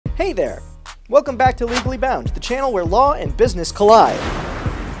Hey there! Welcome back to Legally Bound, the channel where law and business collide.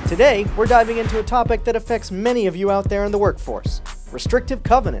 Today, we're diving into a topic that affects many of you out there in the workforce: restrictive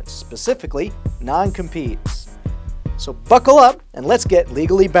covenants, specifically non-competes. So buckle up and let's get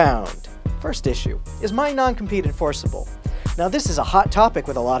legally bound. First issue, is my non-compete enforceable? Now this is a hot topic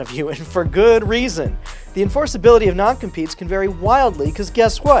with a lot of you, and for good reason. The enforceability of non-competes can vary wildly because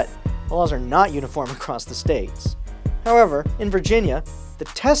guess what? The laws are not uniform across the states. However, in Virginia, the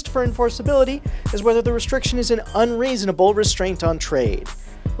test for enforceability is whether the restriction is an unreasonable restraint on trade.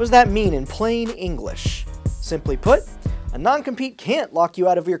 What does that mean in plain English? Simply put, a non-compete can't lock you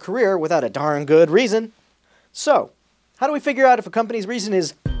out of your career without a darn good reason. So, how do we figure out if a company's reason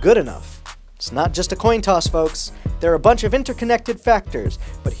is good enough? It's not just a coin toss, folks. There are a bunch of interconnected factors,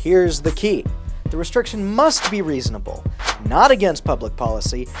 but here's the key. The restriction must be reasonable, not against public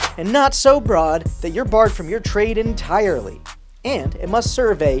policy, and not so broad that you're barred from your trade entirely. And it must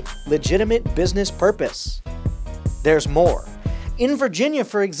serve a legitimate business purpose. There's more. In Virginia,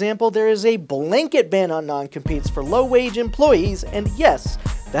 for example, there is a blanket ban on non-competes for low-wage employees, and yes,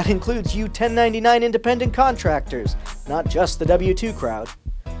 that includes you 1099 independent contractors, not just the W-2 crowd.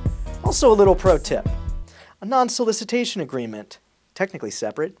 Also a little pro tip. A non-solicitation agreement, technically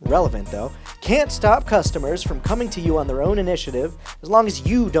separate, relevant though, can't stop customers from coming to you on their own initiative as long as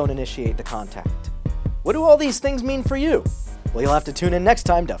you don't initiate the contact. What do all these things mean for you? Well, you'll have to tune in next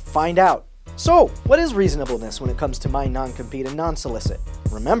time to find out. So, what is reasonableness when it comes to my non-compete and non-solicit?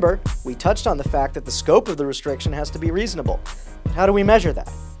 Remember, we touched on the fact that the scope of the restriction has to be reasonable. But how do we measure that?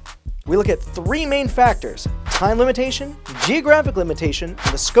 We look at three main factors: time limitation, geographic limitation,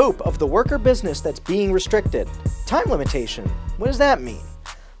 and the scope of the work or business that's being restricted. Time limitation, what does that mean?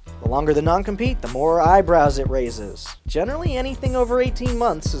 The longer the non-compete, the more eyebrows it raises. Generally, anything over 18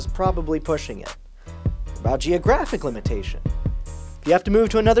 months is probably pushing it. About geographic limitation. If you have to move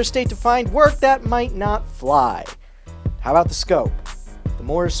to another state to find work, that might not fly. How about the scope? The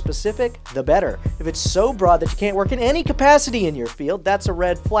more specific, the better. If it's so broad that you can't work in any capacity in your field, that's a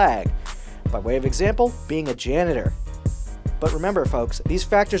red flag. By way of example, being a janitor. But remember, folks, these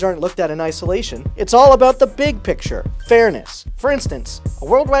factors aren't looked at in isolation. It's all about the big picture, fairness. For instance, a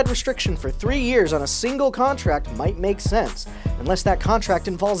worldwide restriction for 3 years on a single contract might make sense, unless that contract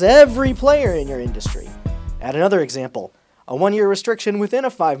involves every player in your industry. Add another example. A 1-year restriction within a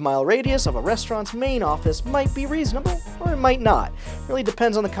 5-mile radius of a restaurant's main office might be reasonable, or it might not. It really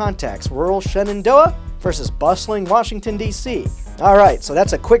depends on the context. Rural Shenandoah versus bustling Washington, D.C. Alright, so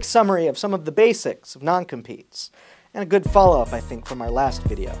that's a quick summary of some of the basics of non-competes. And a good follow-up, I think, from our last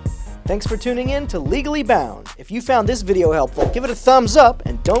video. Thanks for tuning in to Legally Bound. If you found this video helpful, give it a thumbs up,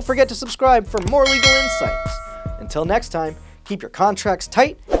 and don't forget to subscribe for more legal insights. Until next time, keep your contracts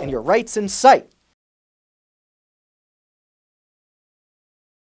tight and your rights in sight.